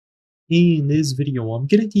In this video, I'm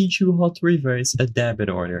gonna teach you how to reverse a debit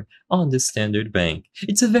order on the Standard Bank.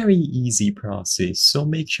 It's a very easy process, so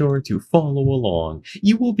make sure to follow along.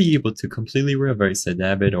 You will be able to completely reverse a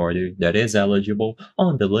debit order that is eligible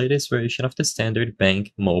on the latest version of the Standard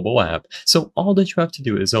Bank mobile app. So all that you have to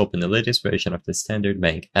do is open the latest version of the Standard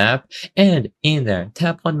Bank app, and in there,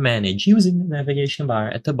 tap on Manage using the navigation bar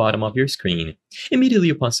at the bottom of your screen. Immediately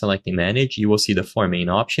upon selecting Manage, you will see the four main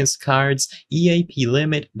options: cards, EAP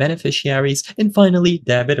limit, beneficiaries, and finally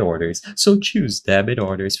debit orders. So choose debit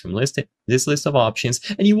orders from this list of options,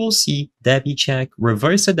 and you will see Debit Check,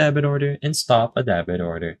 reverse a debit order, and stop a debit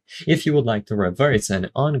order. If you would like to reverse an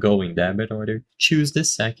ongoing debit order, choose the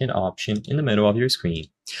second option in the middle of your screen.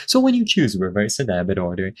 So when you choose reverse a debit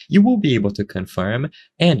order, you will be able to confirm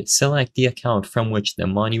and select the account from which the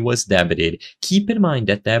money was debited. Keep in mind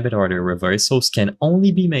that debit order reversals can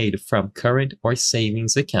only be made from current or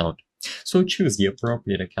savings account. So choose the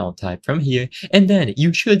appropriate account type from here, and then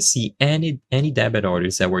you should see any debit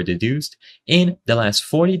orders that were deduced in the last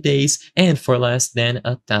 40 days and for less than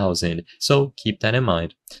 1,000. So keep that in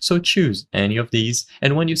mind. So choose any of these,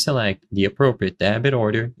 and when you select the appropriate debit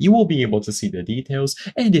order, you will be able to see the details,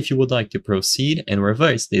 and if you would like to proceed and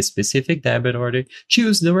reverse this specific debit order,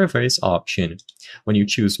 choose the reverse option. When you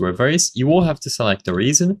choose reverse, you will have to select the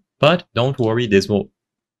reason, but don't worry, this will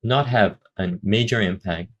not have a major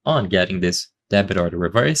impact on getting this debit order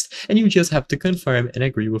reversed, and you just have to confirm and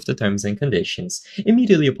agree with the terms and conditions.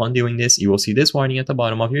 Immediately upon doing this, you will see this warning at the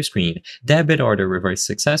bottom of your screen: debit order reversed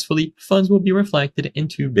successfully, funds will be reflected in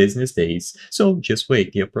 2 business days. So just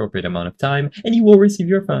wait the appropriate amount of time and you will receive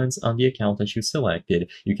your funds on the account that you selected.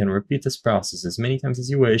 You can repeat this process as many times as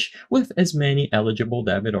you wish with as many eligible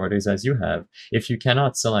debit orders as you have. If you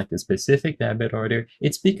cannot select a specific debit order,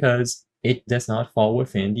 it's because it does not fall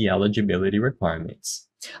within the eligibility requirements.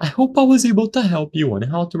 I hope I was able to help you on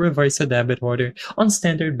how to reverse a debit order on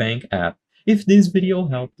Standard Bank app. If this video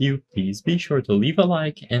helped you, please be sure to leave a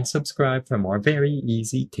like and subscribe for more very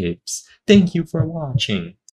easy tips. Thank you for watching.